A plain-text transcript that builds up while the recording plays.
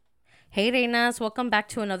Hey Reinas, welcome back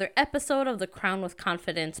to another episode of the Crown with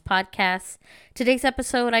Confidence podcast. Today's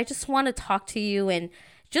episode, I just want to talk to you and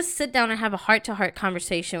just sit down and have a heart-to-heart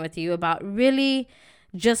conversation with you about really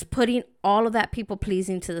just putting all of that people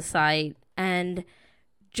pleasing to the side and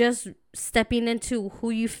just stepping into who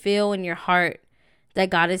you feel in your heart that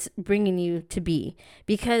God is bringing you to be.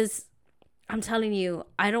 Because I'm telling you,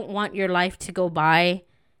 I don't want your life to go by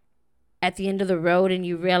at the end of the road and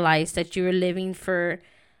you realize that you were living for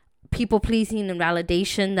people pleasing and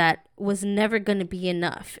validation that was never going to be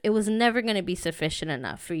enough. It was never going to be sufficient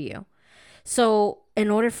enough for you. So in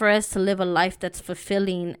order for us to live a life that's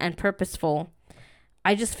fulfilling and purposeful,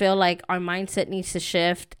 I just feel like our mindset needs to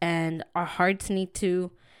shift and our hearts need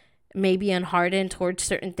to maybe unharden towards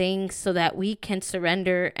certain things so that we can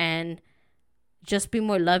surrender and just be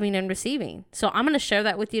more loving and receiving. So I'm going to share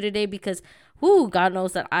that with you today because God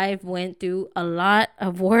knows that I've went through a lot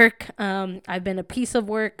of work. I've been a piece of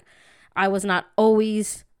work. I was not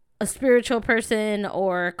always a spiritual person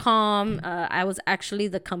or calm. I was actually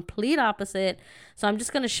the complete opposite. So I'm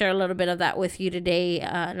just going to share a little bit of that with you today.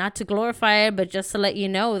 Not to glorify it, but just to let you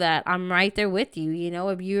know that I'm right there with you. You know,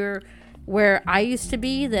 if you're where I used to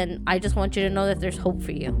be, then I just want you to know that there's hope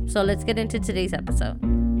for you. So let's get into today's episode.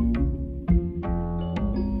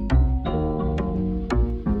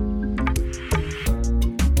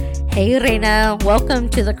 Hey Reina, welcome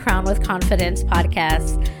to the Crown with Confidence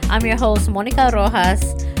podcast. I'm your host, Monica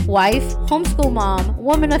Rojas, wife, homeschool mom,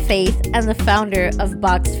 woman of faith, and the founder of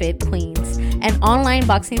BoxFit Queens, an online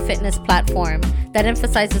boxing fitness platform that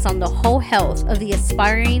emphasizes on the whole health of the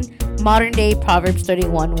aspiring modern-day Proverbs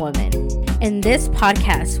 31 woman. In this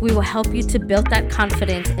podcast, we will help you to build that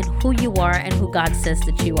confidence in who you are and who God says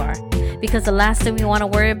that you are. Because the last thing we want to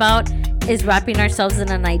worry about is wrapping ourselves in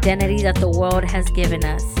an identity that the world has given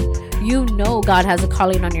us. You know God has a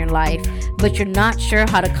calling on your life, but you're not sure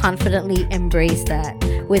how to confidently embrace that.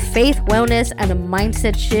 With faith, wellness, and a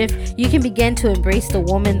mindset shift, you can begin to embrace the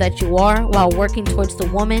woman that you are while working towards the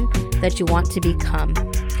woman that you want to become.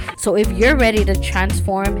 So if you're ready to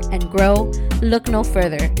transform and grow, look no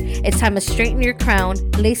further. It's time to straighten your crown,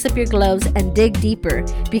 lace up your gloves, and dig deeper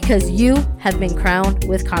because you have been crowned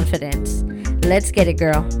with confidence. Let's get it,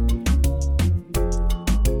 girl.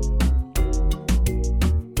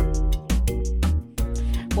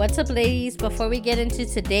 What's up, ladies? Before we get into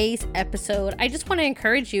today's episode, I just want to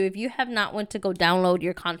encourage you, if you have not went to go download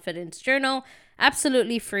your confidence journal,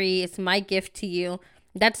 absolutely free. It's my gift to you.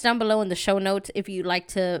 That's down below in the show notes. If you'd like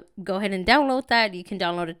to go ahead and download that, you can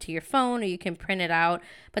download it to your phone or you can print it out.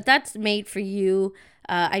 But that's made for you.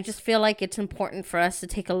 I just feel like it's important for us to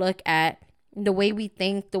take a look at the way we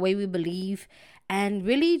think, the way we believe, and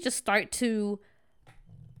really just start to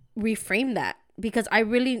reframe that. Because I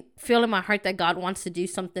really feel in my heart that God wants to do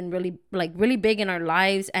something really big in our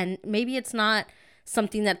lives. And maybe it's not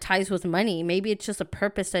something that ties with money. Maybe it's just a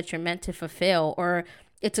purpose that you're meant to fulfill, or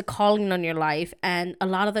it's a calling on your life. And a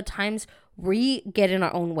lot of the times we get in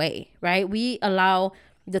our own way, right? We allow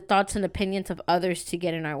the thoughts and opinions of others to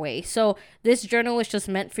get in our way. So this journal is just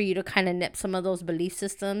meant for you to kind of nip some of those belief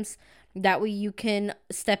systems. That way you can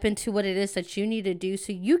step into what it is that you need to do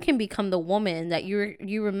so you can become the woman that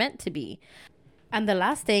you were meant to be. And the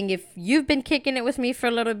last thing, if you've been kicking it with me for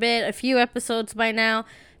a little bit, a few episodes by now,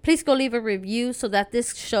 please go leave a review so that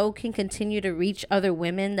this show can continue to reach other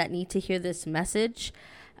women that need to hear this message.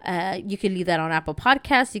 You could leave that on Apple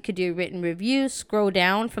Podcasts. You could do a written review. Scroll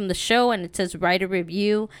down from the show and it says write a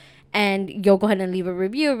review. And you'll go ahead and leave a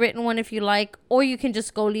review, a written one if you like. Or you can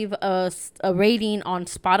just go leave a rating on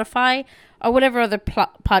Spotify or whatever other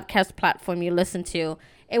podcast platform you listen to.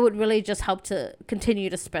 It would really just help to continue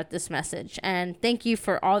to spread this message. And thank you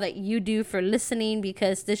for all that you do for listening,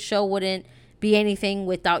 because this show wouldn't be anything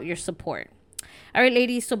without your support. All right,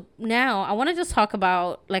 ladies. So now I want to just talk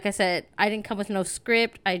about, like I said, I didn't come with no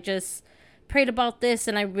script. I just prayed about this,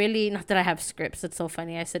 and I really, not that I have scripts. It's so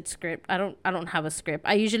funny. I said script. I don't have a script.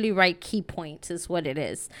 I usually write key points is what it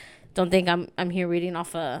is. Don't think I'm here reading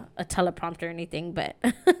off a teleprompter or anything, but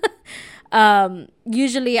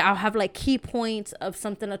usually I'll have like key points of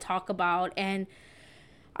something to talk about. And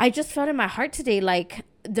I just felt in my heart today, like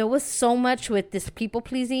there was so much with this people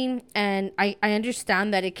pleasing, and I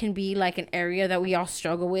understand that it can be like an area that we all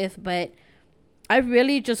struggle with, but I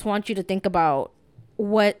really just want you to think about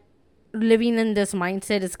what living in this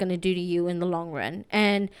mindset is going to do to you in the long run.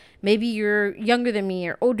 And maybe you're younger than me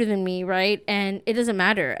or older than me, right? And it doesn't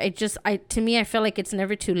matter. To me, I feel like it's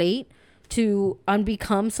never too late to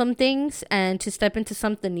unbecome some things and to step into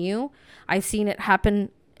something new. I've seen it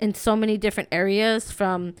happen in so many different areas,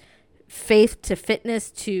 from faith to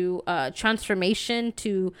fitness to transformation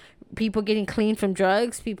to people getting clean from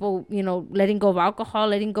drugs, people, letting go of alcohol,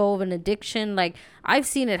 letting go of an addiction. Like, I've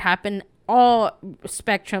seen it happen all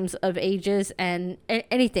spectrums of ages and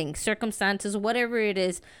anything, circumstances, whatever it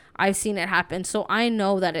is, I've seen it happen. So I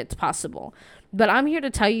know that it's possible. But I'm here to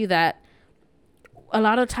tell you that a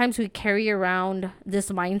lot of times we carry around this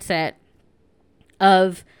mindset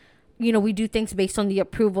of, we do things based on the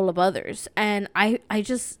approval of others. And I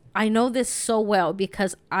know this so well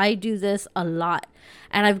because I do this a lot,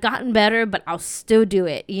 and I've gotten better, but I'll still do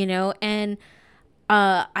it, and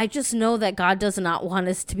I just know that God does not want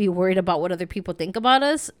us to be worried about what other people think about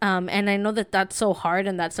us. And I know that that's so hard,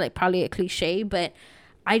 and that's like probably a cliche, but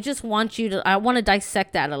I just want I want to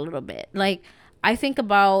dissect that a little bit. Like, I think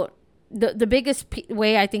about the biggest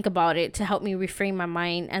way I think about it to help me reframe my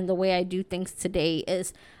mind and the way I do things today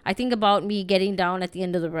is I think about me getting down at the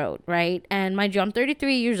end of the road, right? And mind you, I'm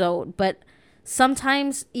 33 years old, but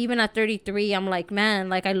sometimes even at 33, I'm like, man,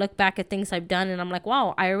 like I look back at things I've done and I'm like,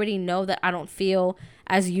 wow, I already know that I don't feel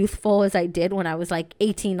as youthful as I did when I was like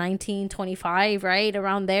 18, 19, 25, right?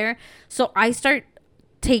 Around there. So I start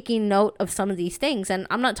taking note of some of these things. And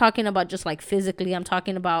I'm not talking about just like physically, I'm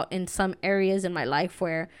talking about in some areas in my life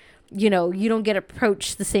where you don't get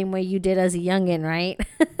approached the same way you did as a youngin', right?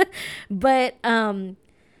 But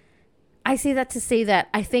I say that to say that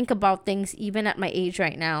I think about things even at my age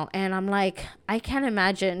right now, and I'm like, I can't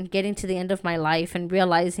imagine getting to the end of my life and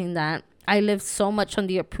realizing that I lived so much on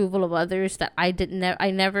the approval of others that I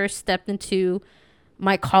never stepped into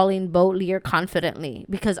my calling boldly or confidently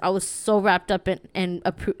because I was so wrapped up in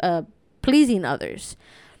pleasing others.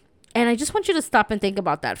 And I just want you to stop and think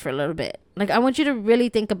about that for a little bit. Like, I want you to really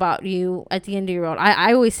think about you at the end of your road.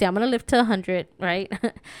 I always say I'm going to live to 100, right?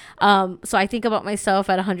 So I think about myself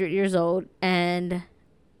at 100 years old, and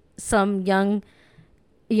some young,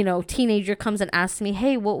 teenager comes and asks me,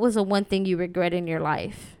 hey, what was the one thing you regret in your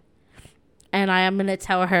life? And I am going to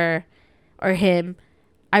tell her or him,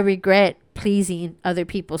 I regret pleasing other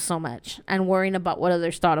people so much and worrying about what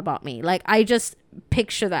others thought about me. Like, I just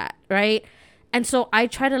picture that, right? And so I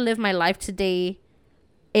try to live my life today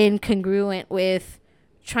in congruent with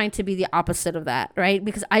trying to be the opposite of that, right?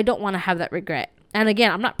 Because I don't want to have that regret. And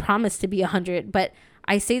again, I'm not promised to be 100, but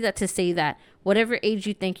I say that to say that whatever age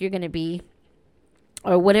you think you're going to be,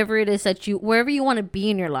 or whatever it is that wherever you want to be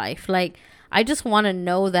in your life, like, I just want to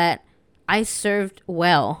know that I served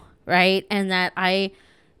well, right? And that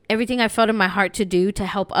everything I felt in my heart to do to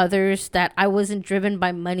help others, that I wasn't driven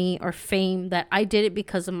by money or fame, that I did it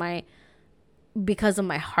because of my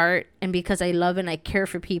heart, and because I love and I care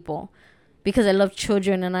for people, because I love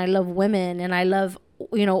children and I love women and I love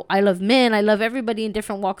men, I love everybody in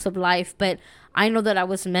different walks of life. But I know that I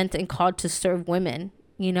was meant and called to serve women,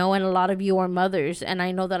 and a lot of you are mothers, and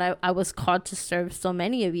I know that I was called to serve so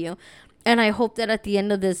many of you. And I hope that at the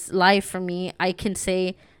end of this life for me, I can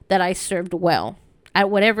say that I served well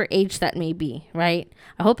at whatever age that may be, right?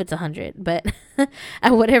 I hope it's 100, but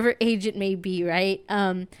at whatever age it may be, right?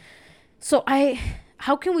 So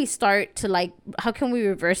how can we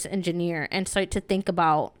reverse engineer and start to think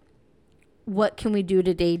about what can we do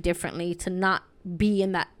today differently to not be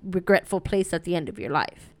in that regretful place at the end of your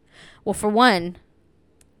life? Well, for one,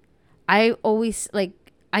 I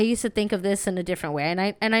used to think of this in a different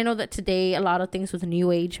way. And I know that today a lot of things with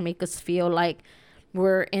New Age make us feel like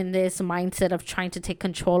we're in this mindset of trying to take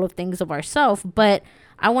control of things of ourselves. But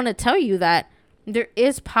I want to tell you that there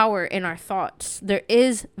is power in our thoughts. There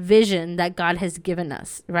is vision that God has given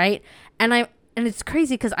us, right? And it's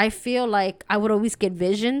crazy because I feel like I would always get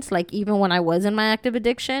visions, like even when I was in my active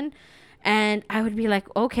addiction, and I would be like,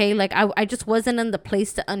 okay, like I just wasn't in the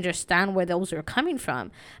place to understand where those were coming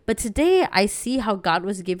from. But today I see how God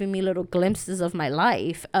was giving me little glimpses of my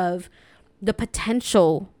life, of the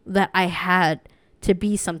potential that I had to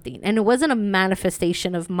be something. And it wasn't a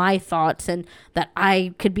manifestation of my thoughts and that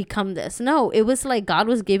I could become this. No, it was like God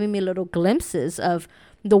was giving me little glimpses of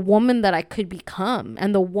the woman that I could become,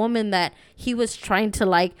 and the woman that he was trying to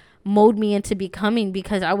like mold me into becoming,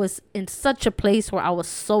 because I was in such a place where I was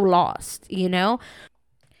so lost,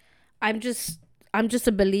 I'm just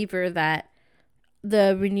a believer that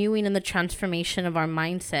the renewing and the transformation of our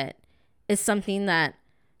mindset is something that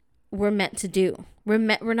we're meant to do. We're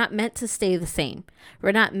not meant to stay the same.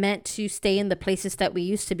 We're not meant to stay in the places that we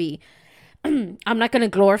used to be. I'm not going to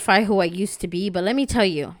glorify who I used to be, but let me tell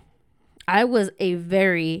you, I was a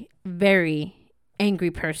very, very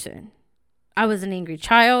angry person. I was an angry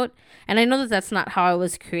child, and I know that that's not how I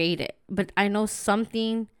was created, but I know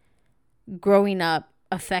something growing up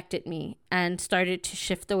affected me and started to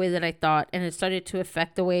shift the way that I thought, and it started to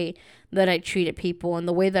affect the way that I treated people and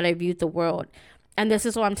the way that I viewed the world. And this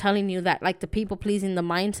is what I'm telling you, that like the people pleasing, the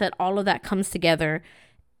mindset, all of that comes together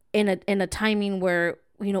in a timing where,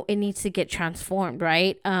 you know, it needs to get transformed,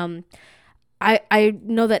 right? I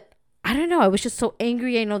know that, I don't know, I was just so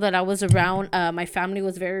angry. I know that I was around, my family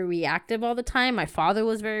was very reactive all the time. My father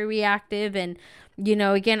was very reactive. And, you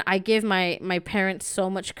know, again, I give my parents so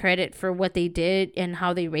much credit for what they did and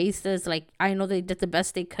how they raised us. Like, I know they did the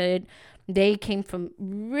best they could. They came from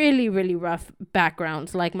really, really rough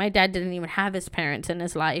backgrounds. Like, my dad didn't even have his parents in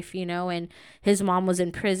his life, you know, and his mom was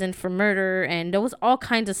in prison for murder. And there was all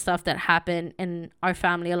kinds of stuff that happened in our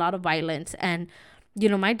family, a lot of violence. And, you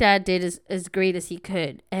know, my dad did as great as he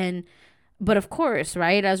could. But of course,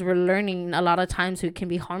 right, as we're learning, a lot of times we can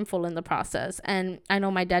be harmful in the process. And I know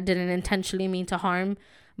my dad didn't intentionally mean to harm,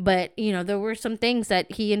 but, you know, there were some things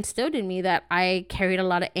that he instilled in me that I carried a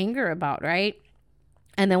lot of anger about, right?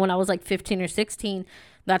 And then when I was like 15 or 16,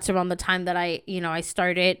 that's around the time that I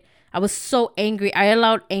was so angry. I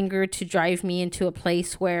allowed anger to drive me into a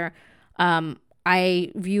place where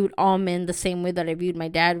I viewed all men the same way that I viewed my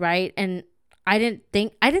dad, right? And I didn't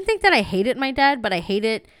think that I hated my dad, but I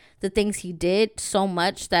hated the things he did so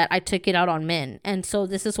much that I took it out on men. And so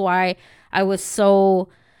this is why I was so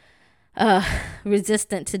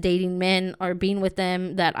resistant to dating men or being with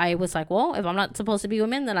them, that I was like, well, if I'm not supposed to be with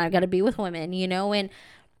men, then I got to be with women, you know? And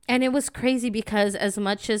it was crazy because as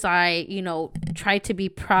much as I, you know, tried to be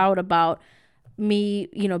proud about me,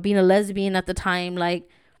 you know, being a lesbian at the time, like,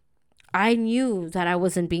 I knew that I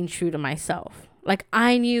wasn't being true to myself. Like,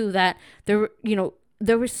 I knew that there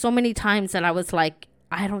were so many times that I was like,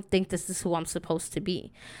 I don't think this is who I'm supposed to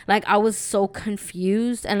be. Like, I was so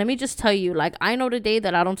confused. And let me just tell you, like, I know today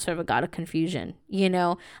that I don't serve a God of confusion. You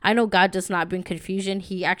know, I know God does not bring confusion.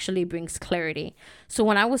 He actually brings clarity. So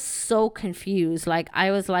when I was so confused, like,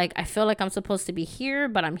 I was like, I feel like I'm supposed to be here,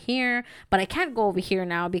 but I'm here, but I can't go over here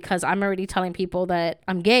now because I'm already telling people that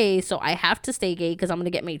I'm gay. So I have to stay gay because I'm going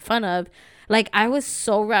to get made fun of. Like, I was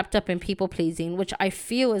so wrapped up in people pleasing, which I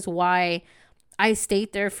feel is why I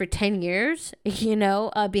stayed there for 10 years, you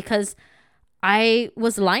know, because I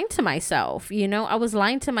was lying to myself, you know, I was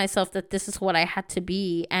lying to myself that this is what I had to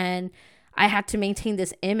be. And I had to maintain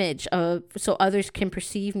this image of, so others can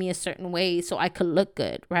perceive me a certain way so I could look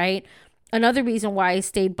good, right? Another reason why I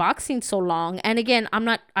stayed boxing so long. And again,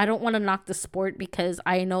 I don't want to knock the sport because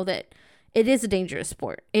I know that it is a dangerous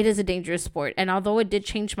sport. It is a dangerous sport. And although it did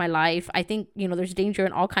change my life, I think, you know, there's danger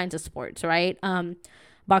in all kinds of sports, right?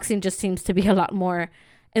 Boxing just seems to be a lot more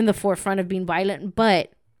in the forefront of being violent.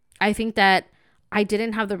 But I think that I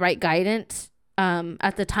didn't have the right guidance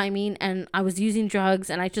at the timing, and I was using drugs,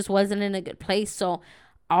 and I just wasn't in a good place. So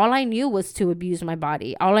all I knew was to abuse my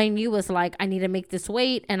body. All I knew was like, I need to make this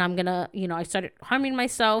weight, and I'm gonna, you know, I started harming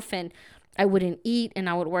myself, and I wouldn't eat, and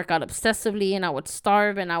I would work out obsessively, and I would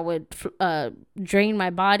starve, and I would drain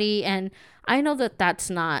my body. And I know that that's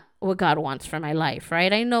not what God wants for my life,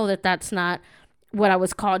 right? I know that that's not what I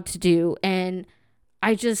was called to do. And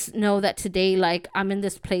I just know that today, like, I'm in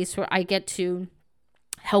this place where I get to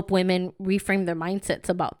help women reframe their mindsets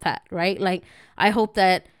about that, right? Like, I hope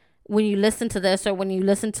that when you listen to this, or when you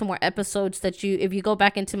listen to more episodes, that if you go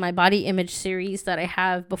back into my body image series that I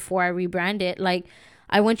have before I rebrand it, like,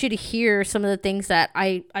 I want you to hear some of the things that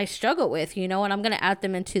I struggle with, you know, and I'm going to add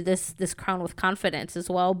them into this Crown with Confidence as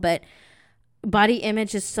well. But body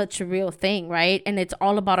image is such a real thing, right? And it's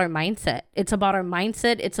all about our mindset. It's about our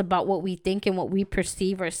mindset. It's about what we think and what we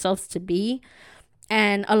perceive ourselves to be.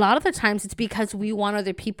 And a lot of the times it's because we want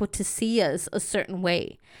other people to see us a certain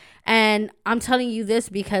way. And I'm telling you this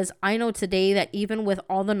because I know today that even with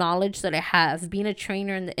all the knowledge that I have, being a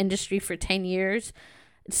trainer in the industry for 10 years,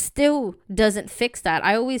 it still doesn't fix that.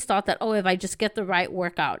 I always thought that, oh, if I just get the right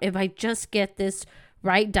workout, if I just get this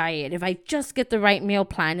right diet, if I just get the right meal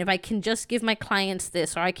plan, if I can just give my clients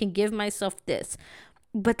this, or I can give myself this.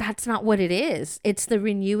 But that's not what it is. It's the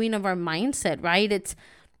renewing of our mindset, right? It's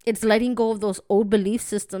letting go of those old belief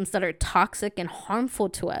systems that are toxic and harmful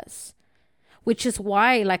to us, which is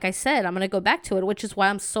why, like I said, I'm going to go back to it, which is why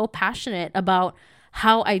I'm so passionate about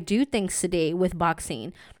how I do things today with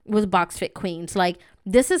boxing, with Box Fit Queens. Like,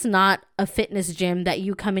 this is not a fitness gym that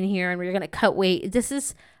you come in here and we're going to cut weight. This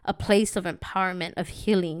is a place of empowerment, of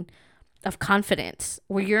healing, of confidence,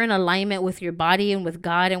 where you're in alignment with your body and with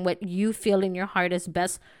God and what you feel in your heart is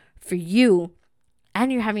best for you.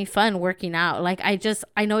 And you're having fun working out. Like,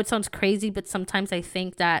 I know it sounds crazy, but sometimes I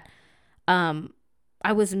think that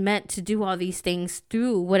I was meant to do all these things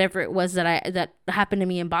through whatever it was that happened to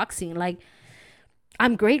me in boxing. Like,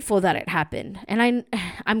 I'm grateful that it happened. And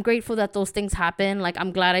I'm grateful that those things happen. Like,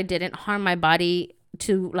 I'm glad I didn't harm my body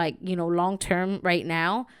to, like, you know, long term right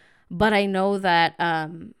now. But I know that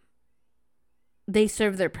they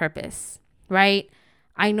serve their purpose, right?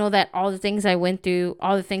 I know that all the things I went through,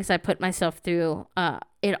 all the things I put myself through,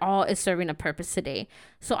 it all is serving a purpose today.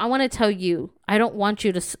 So I want to tell you, I don't want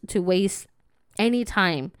you to waste any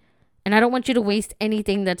time, and I don't want you to waste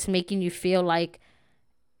anything that's making you feel like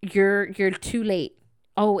you're too late.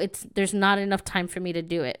 Oh, there's not enough time for me to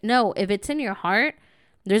do it. No, if it's in your heart,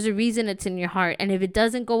 there's a reason it's in your heart. And if it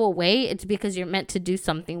doesn't go away, it's because you're meant to do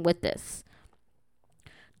something with this.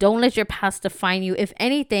 Don't let your past define you. If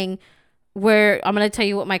anything, where I'm going to tell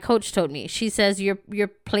you what my coach told me. She says your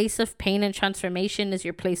place of pain and transformation is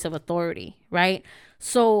your place of authority, right?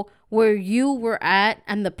 So where you were at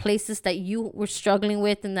and the places that you were struggling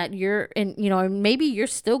with and that you're in, maybe you're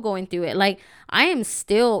still going through it. Like I am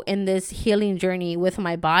still in this healing journey with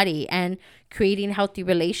my body and creating healthy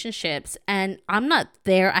relationships, and I'm not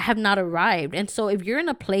there. I have not arrived. And so if you're in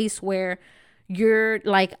a place where you're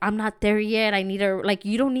like, I'm not there yet,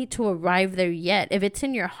 you don't need to arrive there yet. If it's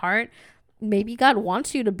in your heart, maybe God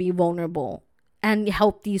wants you to be vulnerable and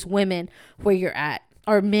help these women where you're at,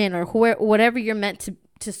 or men, or whatever you're meant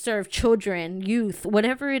to serve, children, youth,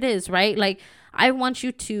 whatever it is, right? Like I want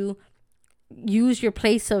you to use your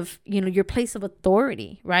place of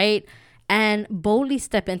authority, right? And boldly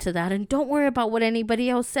step into that, and don't worry about what anybody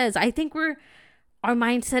else says. I think our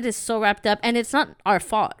mindset is so wrapped up, and it's not our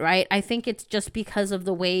fault, right? I think it's just because of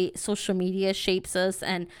the way social media shapes us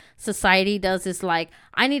and society does. Is like,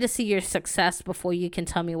 I need to see your success before you can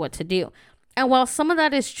tell me what to do. And while some of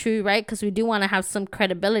that is true, right, because we do want to have some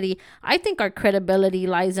credibility, I think our credibility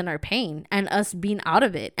lies in our pain and us being out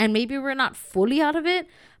of it. And maybe we're not fully out of it,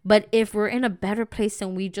 but if we're in a better place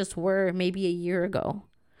than we just were maybe a year ago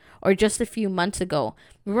or just a few months ago,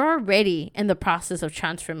 we're already in the process of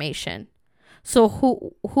transformation. So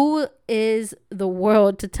who is the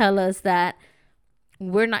world to tell us that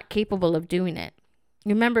we're not capable of doing it?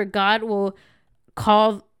 Remember, God will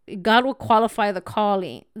qualify the called,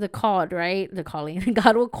 right? The calling.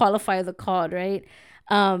 God will qualify the called, right?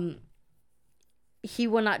 He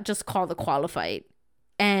will not just call the qualified.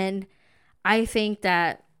 And I think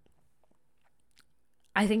that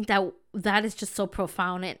is just so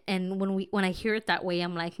profound. And when I hear it that way,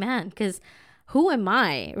 I'm like, man, because who am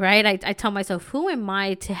I, right? I tell myself, who am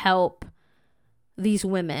I to help these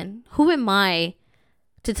women? Who am I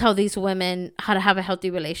to tell these women how to have a healthy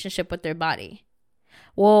relationship with their body?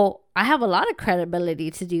 Well, I have a lot of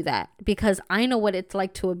credibility to do that because I know what it's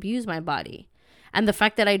like to abuse my body. And the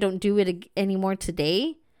fact that I don't do it anymore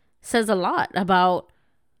today says a lot about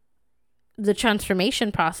the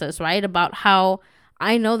transformation process, right? About how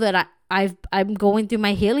I know that I'm going through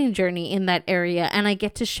my healing journey in that area, and I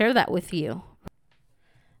get to share that with you.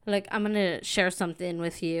 Like, I'm going to share something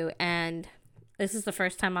with you, and this is the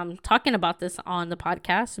first time I'm talking about this on the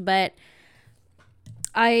podcast, but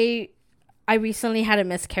I recently had a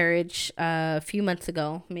miscarriage a few months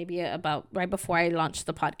ago, maybe about right before I launched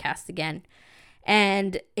the podcast again.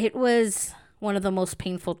 And it was one of the most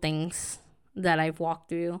painful things that I've walked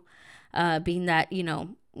through, being that,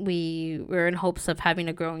 we were in hopes of having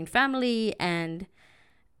a growing family, and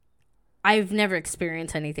I've never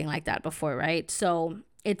experienced anything like that before, right? So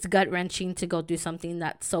it's gut-wrenching to go through something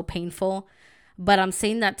that's so painful. But I'm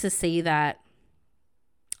saying that to say that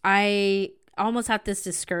I almost had this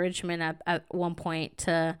discouragement at one point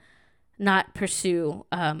to not pursue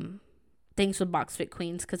things with BoxFit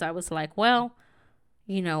Queens, because I was like, well,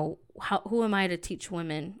 who am I to teach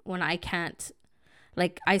women when I can't?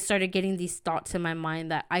 Like, I started getting these thoughts in my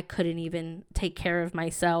mind that I couldn't even take care of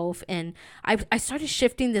myself. And I started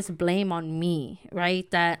shifting this blame on me, right?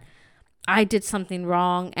 That I did something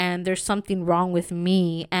wrong and there's something wrong with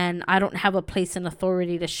me and I don't have a place in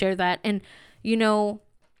authority to share that. And,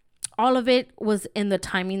 all of it was in the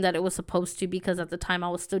timing that it was supposed to, because at the time I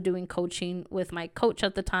was still doing coaching with my coach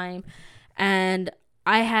at the time, and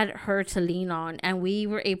I had her to lean on, and we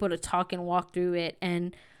were able to talk and walk through it.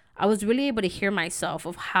 And I was really able to hear myself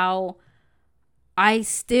of how I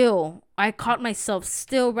caught myself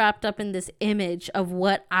still wrapped up in this image of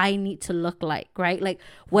what I need to look like, right? Like,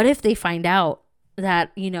 what if they find out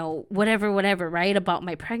that, whatever, right, about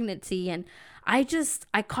my pregnancy? And I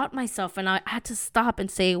caught myself, and I had to stop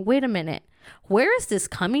and say, wait a minute, where is this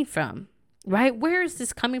coming from, right? Where is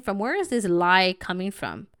this coming from? Where is this lie coming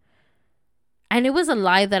from? And it was a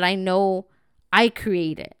lie that I know I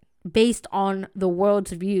created based on the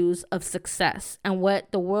world's views of success and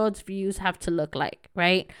what the world's views have to look like,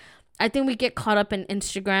 right? I think we get caught up in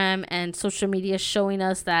Instagram and social media showing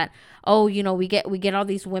us that, we get all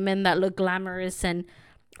these women that look glamorous and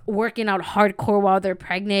working out hardcore while they're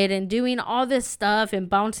pregnant and doing all this stuff and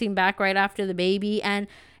bouncing back right after the baby. And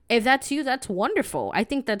if that's you, that's wonderful. I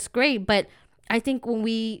think that's great. But I think when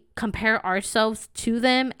we compare ourselves to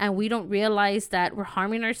them and we don't realize that we're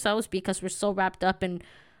harming ourselves because we're so wrapped up in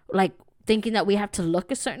like thinking that we have to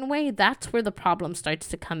look a certain way, that's where the problem starts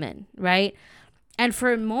to come in, right? And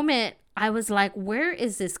for a moment, I was like, where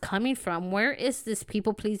is this coming from? Where is this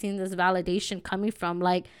people pleasing, this validation coming from?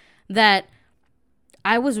 Like that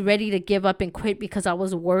I was ready to give up and quit because I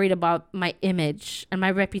was worried about my image and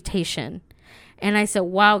my reputation. And I said,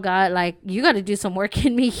 wow, God, like you got to do some work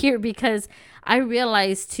in me here, because I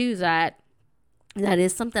realized too that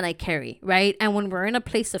is something I carry, right? And when we're in a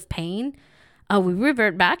place of pain, we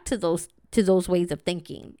revert back to those ways of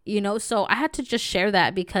thinking, So I had to just share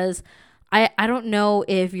that, because I don't know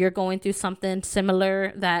if you're going through something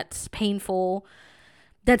similar that's painful,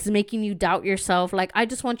 that's making you doubt yourself. Like, I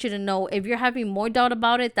just want you to know, if you're having more doubt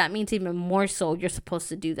about it, that means even more so you're supposed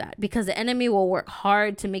to do that, because the enemy will work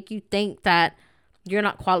hard to make you think that you're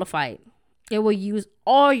not qualified. It will use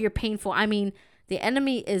all your painful. I mean, the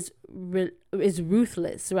enemy is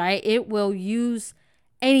ruthless, right? It will use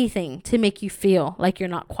anything to make you feel like you're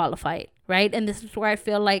not qualified, right? And this is where I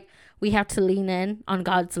feel like we have to lean in on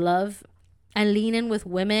God's love and lean in with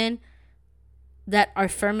women that are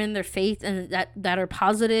firm in their faith and that are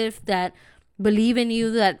positive, that believe in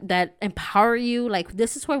you, that empower you. Like,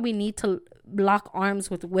 this is where we need to lock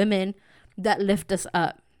arms with women that lift us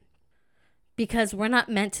up, because we're not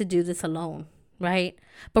meant to do this alone, right?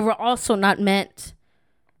 But we're also not meant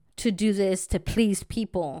to do this to please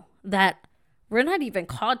people that we're not even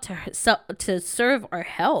called to serve or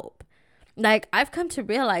help. Like, I've come to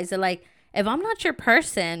realize that, like, if I'm not your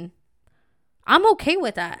person, I'm okay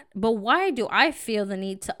with that. But why do I feel the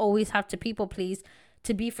need to always have to people please,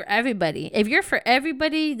 to be for everybody? If you're for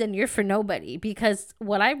everybody, then you're for nobody. Because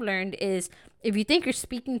what I've learned is, if you think you're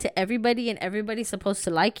speaking to everybody and everybody's supposed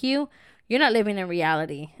to like you, you're not living in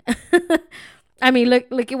reality. I mean,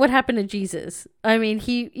 look at what happened to Jesus. I mean,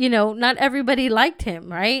 he, not everybody liked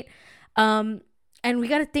him, right? And we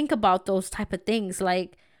got to think about those type of things.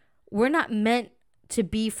 Like, we're not meant to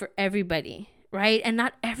be for everybody, right? And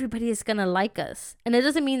not everybody is going to like us. And it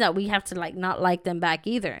doesn't mean that we have to like not like them back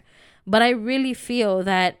either. But I really feel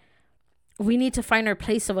that we need to find our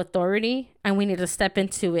place of authority, and we need to step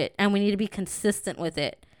into it, and we need to be consistent with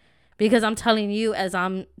it. Because I'm telling you, as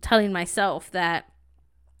I'm telling myself, that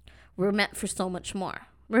we're meant for so much more.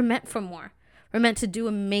 We're meant for more. We're meant to do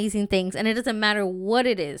amazing things. And it doesn't matter what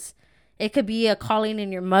it is. It could be a calling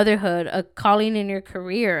in your motherhood, a calling in your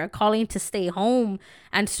career, a calling to stay home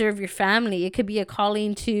and serve your family. It could be a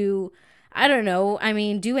calling to, I don't know,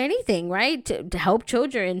 do anything, right? To help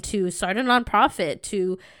children, to start a nonprofit,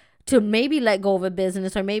 to maybe let go of a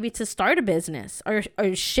business, or maybe to start a business, or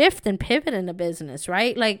shift and pivot in a business,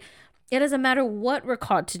 right? Like, it doesn't matter what we're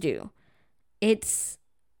called to do. It's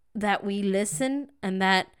that we listen and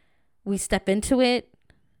that we step into it.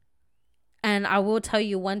 And I will tell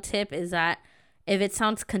you, one tip is that if it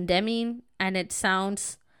sounds condemning and it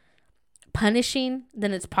sounds punishing,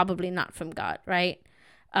 then it's probably not from God, right?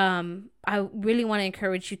 I really want to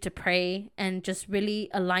encourage you to pray and just really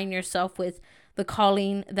align yourself with the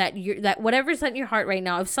calling that whatever's in your heart right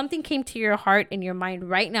now. If something came to your heart and your mind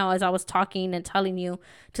right now as I was talking and telling you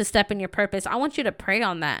to step in your purpose, I want you to pray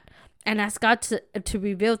on that and ask God to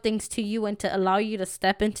reveal things to you and to allow you to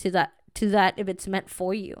step into that if it's meant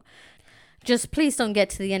for you. Just please don't get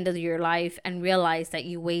to the end of your life and realize that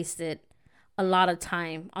you wasted a lot of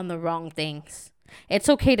time on the wrong things. It's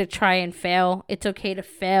okay to try and fail. It's okay to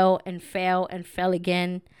fail and fail and fail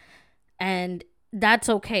again. And that's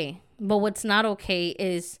okay. But what's not okay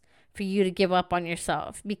is for you to give up on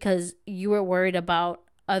yourself because you were worried about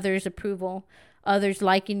others' approval, others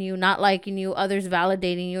liking you, not liking you, others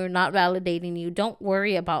validating you or not validating you. Don't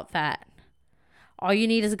worry about that. All you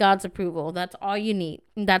need is God's approval. That's all you need.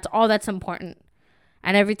 That's all that's important.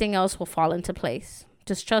 And everything else will fall into place.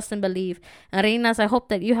 Just trust and believe. And Reinas, I hope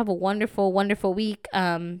that you have a wonderful, wonderful week.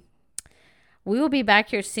 We will be back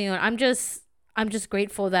here soon. I'm just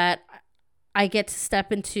grateful that I get to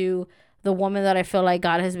step into the woman that I feel like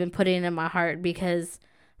God has been putting in my heart, because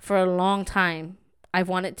for a long time, I've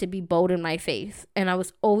wanted to be bold in my faith. And I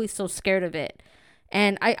was always so scared of it.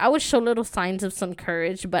 And I would show little signs of some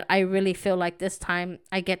courage, but I really feel like this time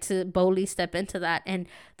I get to boldly step into that. And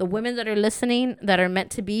the women that are listening, that are meant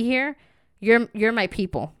to be here, you're my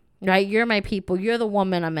people, right? You're my people. You're the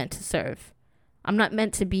woman I'm meant to serve. I'm not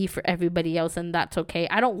meant to be for everybody else, and that's okay.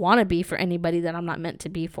 I don't want to be for anybody that I'm not meant to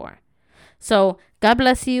be for. So God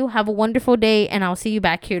bless you. Have a wonderful day, and I'll see you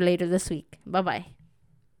back here later this week. Bye-bye.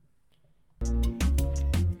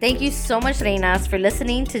 Thank you so much, Reinas, for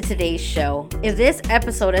listening to today's show. If this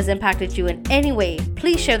episode has impacted you in any way,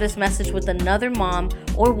 please share this message with another mom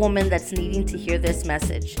or woman that's needing to hear this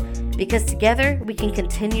message. Because together, we can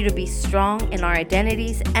continue to be strong in our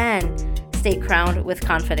identities and stay crowned with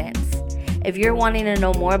confidence. If you're wanting to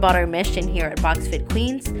know more about our mission here at BoxFit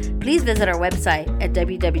Queens, please visit our website at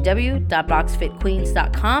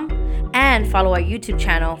www.boxfitqueens.com and follow our YouTube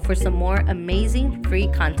channel for some more amazing free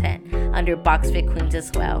content under BoxFit Queens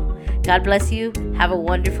as well. God bless you. Have a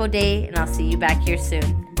wonderful day, and I'll see you back here soon.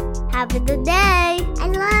 Have a good day. I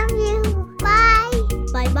love you. Bye.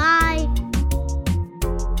 Bye-bye.